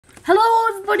Hello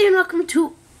everybody and welcome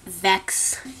to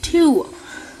Vechs 2.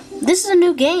 This is a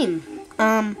new game.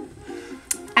 I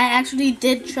actually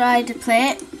did try to play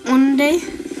it one day,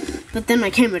 but then my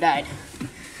camera died.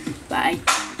 But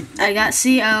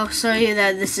I'll show you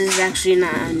that this is actually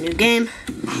not a new game,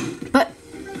 but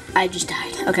I just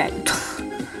died. Okay.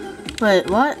 Wait,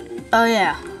 what? Oh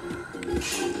yeah.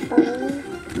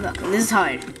 Look, this is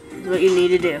hard. This is what you need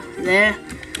to do. There,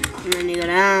 and then you go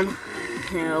down.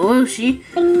 Whooshy,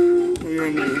 and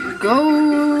then you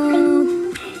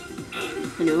go,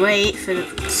 and you wait for the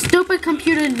stupid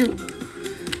computer to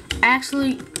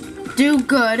actually do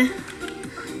good. I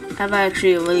have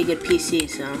actually a really good PC,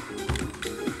 so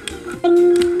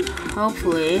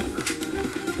hopefully.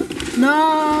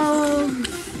 No.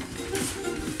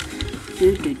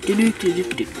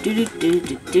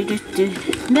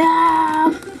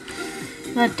 No.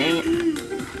 God dang it.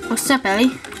 What's up,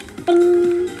 Ellie?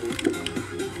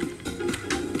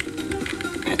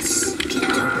 Let's get to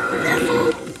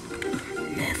level.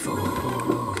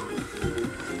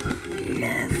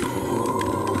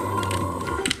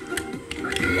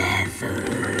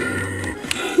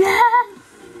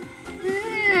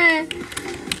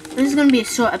 This is gonna be a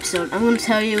short episode. I'm gonna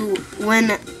tell you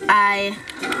when I'm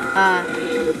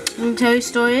gonna tell you a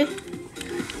story.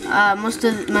 Most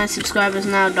of my subscribers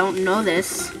now don't know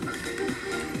this,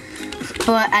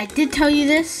 but I did tell you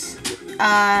this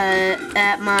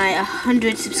at my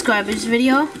 100 subscribers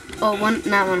video, or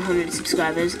not 100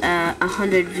 subscribers,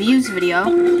 100 views video.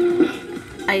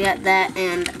 I got that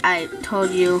and I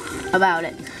told you about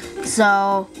it.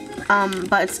 So,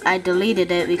 but I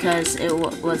deleted it because it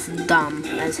was dumb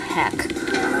as heck.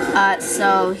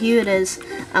 So here it is.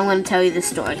 I'm gonna tell you the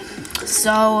story.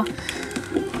 So,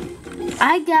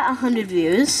 I got 100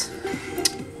 views,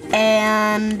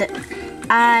 and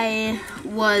I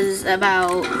was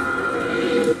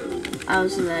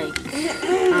like,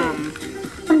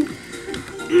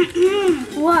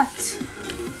 what?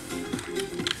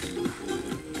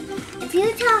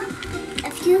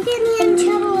 If you get me in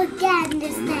trouble again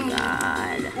this day,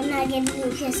 God. I'm not giving you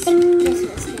Christmas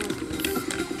present.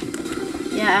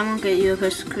 Yeah, I won't get you a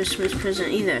Christmas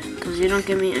present either, because you don't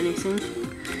give me anything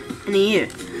in a year.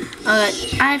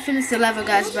 Alright, I finished the level,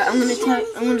 guys, but I'm gonna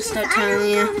start telling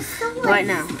you right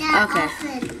now. Okay.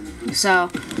 So,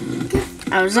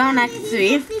 I was on Act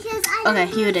 3. Okay,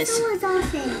 here it is.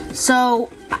 So,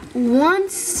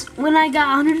 once when I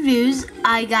got 100 views,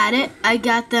 I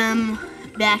got them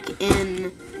back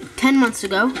in 10 months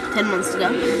ago.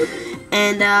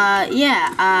 And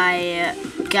yeah, I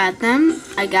got them.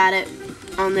 I got it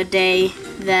on the day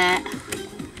that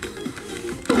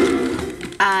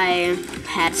I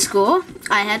had school.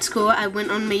 I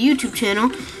went on my YouTube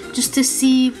channel just to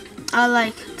see,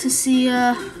 Ellie,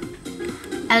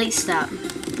 stop.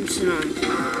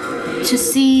 To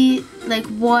see like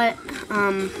what,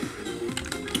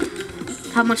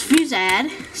 how much views I had.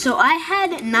 So I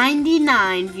had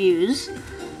 99 views,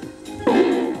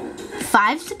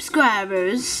 5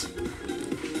 subscribers,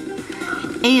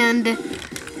 and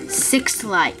 6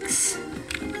 likes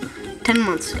 10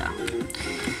 months ago.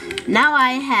 Now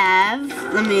I have,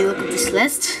 let me look at this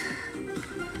list,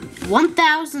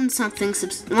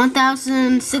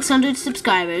 1,600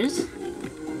 subscribers,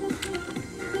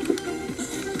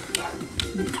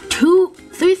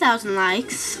 3,000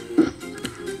 likes,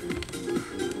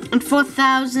 and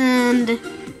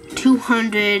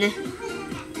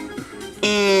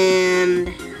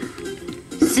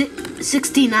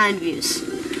 4,269 views.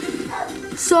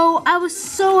 So I was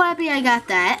so happy I got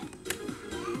that.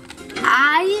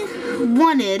 I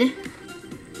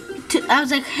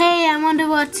was like, hey, I wonder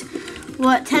what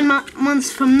 10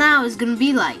 months from now is gonna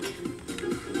be like.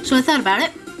 So I thought about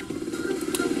it,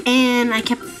 and I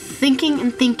kept thinking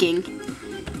and thinking.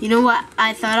 You know what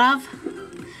I thought of?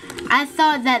 I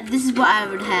thought that this is what I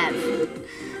would have.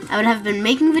 I would have been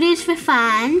making videos for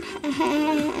fun.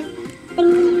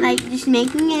 Like just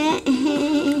making it.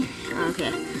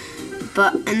 Okay.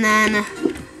 And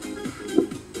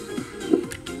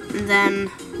then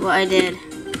what I did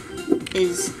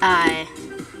is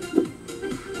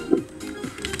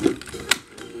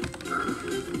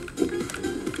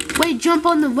jump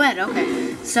on the web.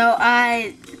 Okay. So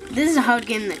this is a hard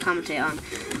game to commentate on.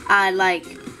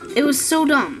 It was so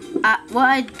dumb. What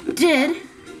I did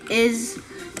is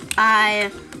I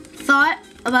thought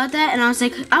about that and I was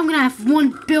like, I'm gonna have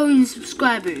 1 billion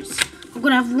subscribers. I'm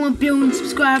gonna have 1 billion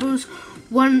subscribers,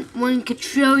 1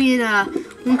 quadrillion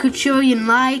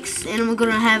likes, and we're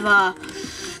gonna have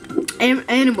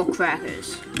animal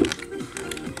crackers.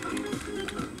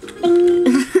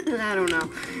 I don't know.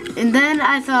 And then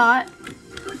I thought,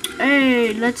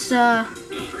 hey, let's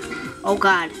Oh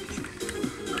God.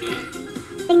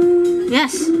 Ding.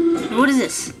 Yes. What is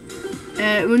this?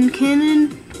 Wind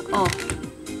cannon. Oh.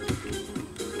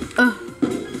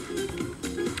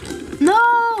 No.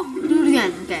 Do it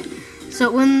again. Okay.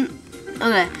 So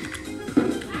okay.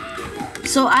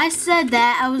 So I said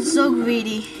that I was so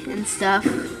greedy and stuff,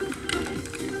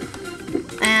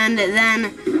 and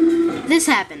then this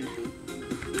happened.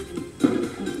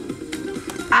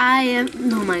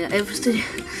 Oh my God,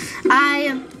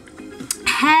 I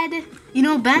had, you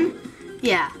know Ben?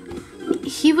 Yeah.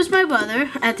 He was my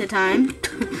brother at the time.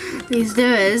 He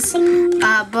still is.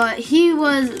 But we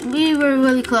were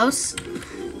really close.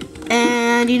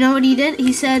 And you know what he did?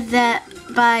 He said that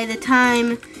by the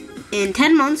time, in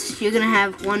 10 months, you're gonna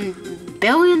have 1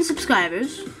 billion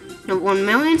subscribers. No, 1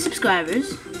 million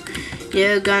subscribers.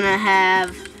 You're gonna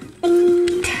have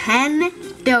 10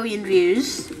 billion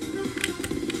views.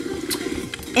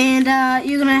 And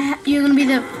you're gonna be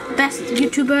the best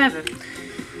YouTuber ever.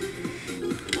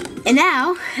 And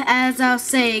now, as I'll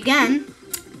say again,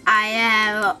 I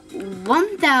have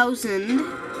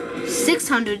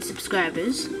 1,600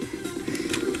 subscribers.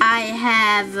 I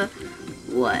have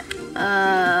what?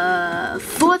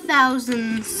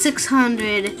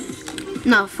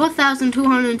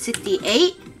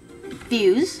 4,268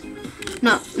 views.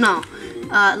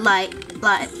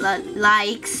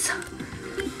 Likes.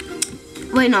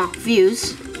 Wait, no,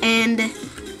 views, and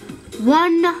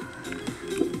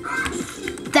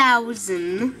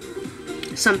 1,000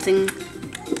 something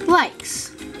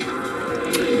likes.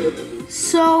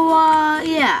 So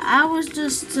yeah, I was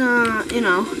just you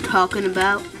know, talking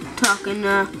Ben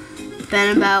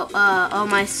about all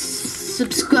my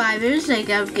subscribers. Like,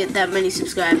 I would get that many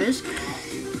subscribers,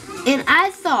 and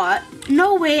I thought,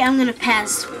 no way I'm gonna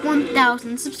pass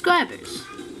 1,000 subscribers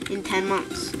in 10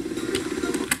 months.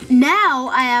 Now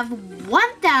I have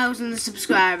 1,000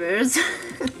 subscribers,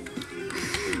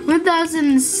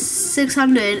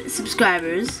 1,600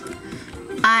 subscribers.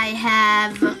 I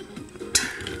have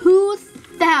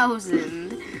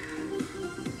 2,000.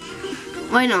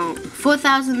 Wait, no,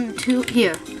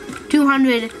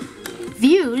 200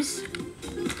 views,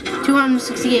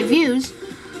 268 views,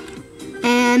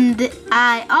 and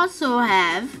I also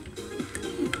have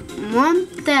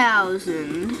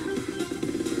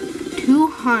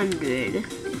 1,200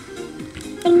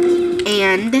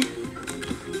 and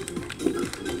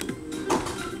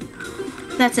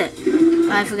that's it.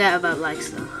 I forgot about likes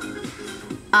though.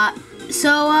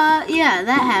 Yeah,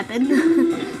 that happened.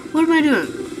 What am I doing?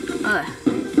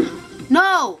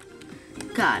 No!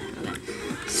 God, okay.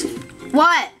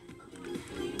 What?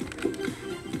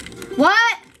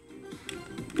 What?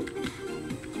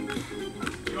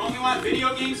 You only want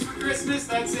video games for Christmas?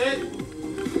 That's it?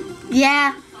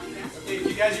 Yeah. Okay, if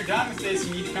you guys are done with this,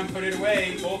 you need to come put it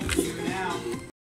away. Both of you